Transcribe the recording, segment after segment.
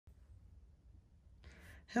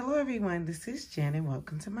Hello everyone, this is Jen and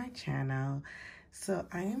welcome to my channel. So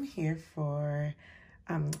I am here for,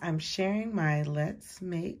 I'm sharing my Let's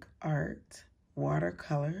Make Art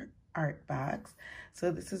watercolor art box.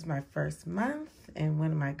 So this is my first month and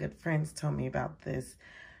one of my good friends told me about this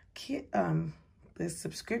this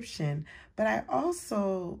subscription, but I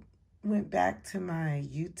also went back to my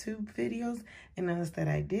YouTube videos and noticed that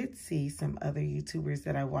I did see some other YouTubers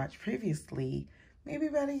that I watched previously, maybe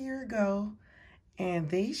about a year ago, and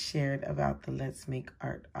they shared about the Let's Make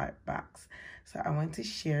Art box. So I want to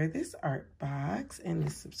share this art box and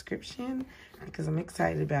this subscription because I'm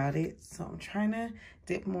excited about it. So I'm trying to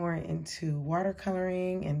dip more into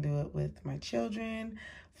watercoloring and do it with my children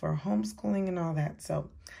for homeschooling and all that.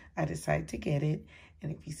 So I decided to get it.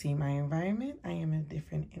 And if you see my environment, I am in a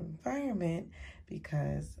different environment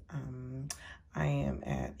because I am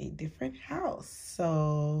at a different house.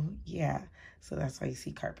 So yeah, so that's why you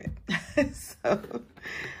see carpet. So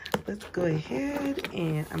let's go ahead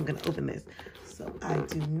and I'm gonna open this. So I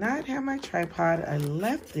do not have my tripod, I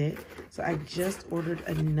left it. So I just ordered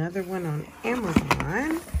another one on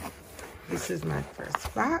Amazon. This is my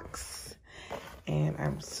first box and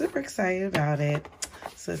I'm super excited about it.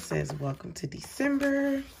 So it says, welcome to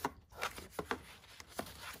December.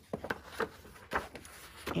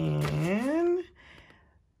 And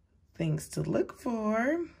things to look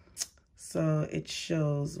for. So it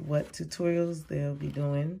shows what tutorials they'll be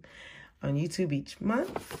doing on YouTube each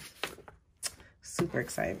month. Super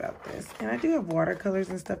excited about this. And I do have watercolors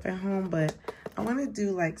and stuff at home, but I want to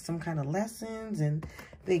do like some kind of lessons, and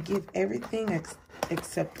they give everything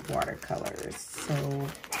except watercolors. So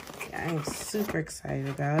yeah, I am super excited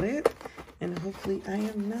about it. And hopefully I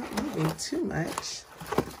am not moving too much.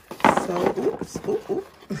 So, oops, oops.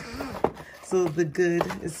 So the good,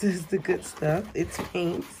 it says the good stuff. It's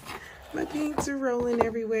paints. My paints are rolling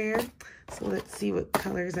everywhere. So let's see what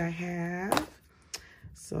colors I have.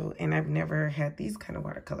 So, and I've never had these kind of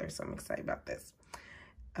watercolors, so I'm excited about this.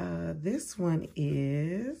 This one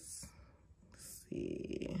is, let's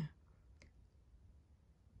see,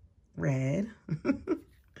 red.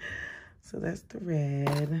 So that's the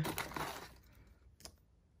red.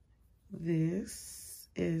 This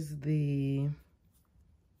is the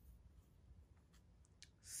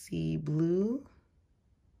sea blue.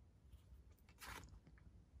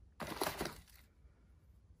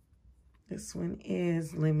 This one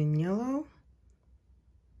is lemon yellow.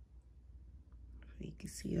 You can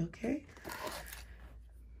see okay.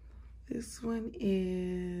 This one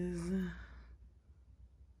is,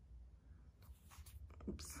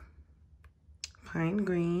 oops, pine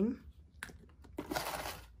green.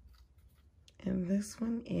 And this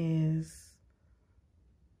one is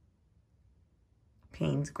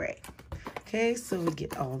Payne's gray. Okay, so we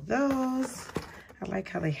get all those. I like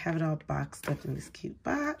how they have it all boxed up in this cute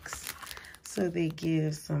box. So they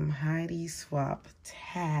give some Heidi Swap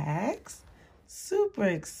tags. Super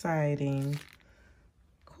exciting.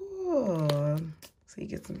 Cool. So you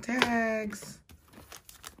get some tags.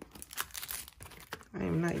 I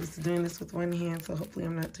am not used to doing this with one hand, so hopefully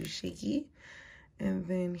I'm not too shaky. And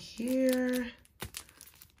then here,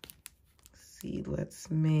 see,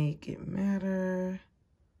 let's make it matter.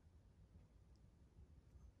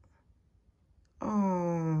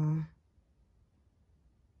 Oh.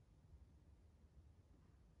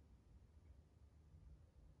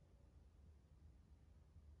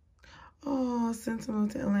 Oh, sentimental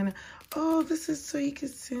to Atlanta. Oh, this is so you can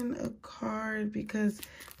send a card because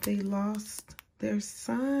they lost their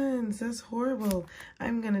sons. That's horrible.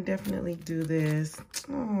 I'm going to definitely do this.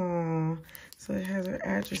 Oh, so it has her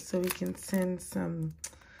address so we can send some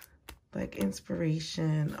like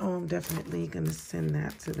inspiration. Oh, I'm definitely going to send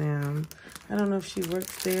that to them. I don't know if she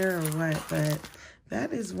works there or what, but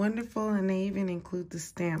that is wonderful. And they even include the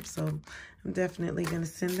stamp. So I'm definitely going to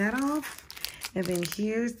send that off. And then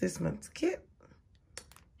here's this month's kit,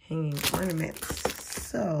 hanging ornaments.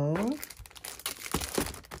 So,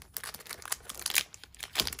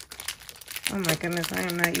 oh my goodness, I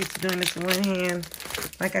am not used to doing this in one hand.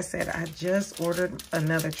 Like I said, I just ordered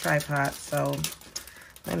another tripod. So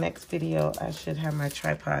my next video, I should have my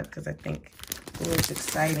tripod because I think it was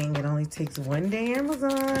exciting. It only takes one day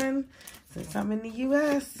Amazon since I'm in the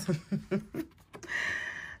US.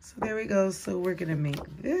 So there we go. So we're going to make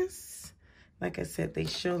this. Like I said, they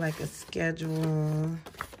show like a schedule.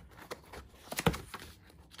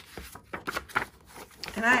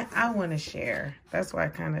 And I want to share. That's why I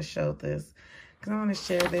kind of showed this. Because I want to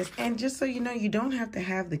share this. And just so you know, you don't have to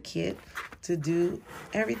have the kit to do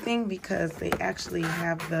everything because they actually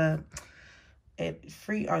have it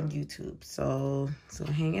free on YouTube. So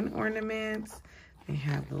hanging ornaments. They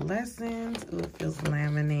have the lessons. Ooh, it feels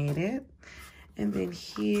laminated. And then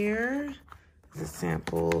here is a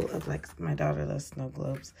sample of, like, my daughter loves snow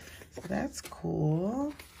globes. So that's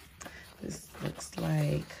cool. This looks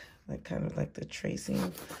like kind of like the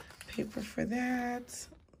tracing paper for that.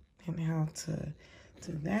 And how to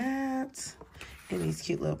do that. And these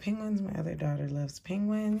cute little penguins. My other daughter loves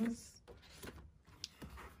penguins.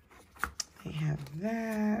 They have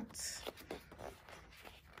that.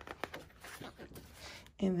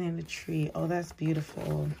 And then a tree. Oh, that's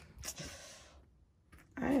beautiful.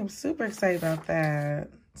 I am super excited about that.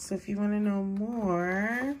 So if you want to know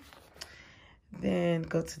more, then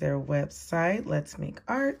go to their website, Let's Make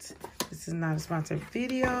Art. This is not a sponsored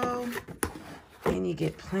video. And you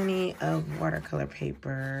get plenty of watercolor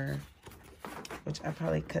paper, which I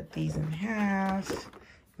probably cut these in half,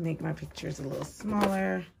 make my pictures a little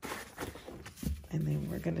smaller. And then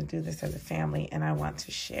we're gonna do this as a family, and I want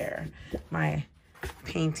to share my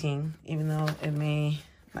painting, even though it may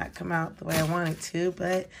not come out the way I want it to,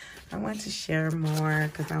 but I want to share more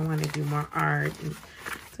because I want to do more art and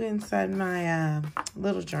do inside my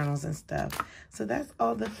little journals and stuff. So that's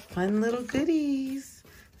all the fun little goodies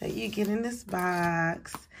that you get in this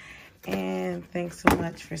box. And thanks so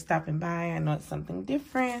much for stopping by. I know it's something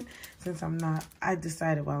different since I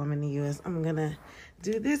decided while I'm in the US, I'm gonna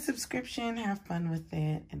do this subscription, have fun with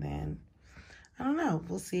it, and then, I don't know,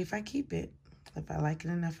 we'll see if I keep it. If I like it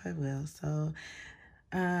enough, I will. So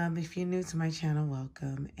if you're new to my channel,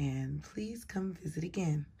 welcome, and please come visit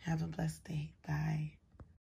again. Have a blessed day. Bye.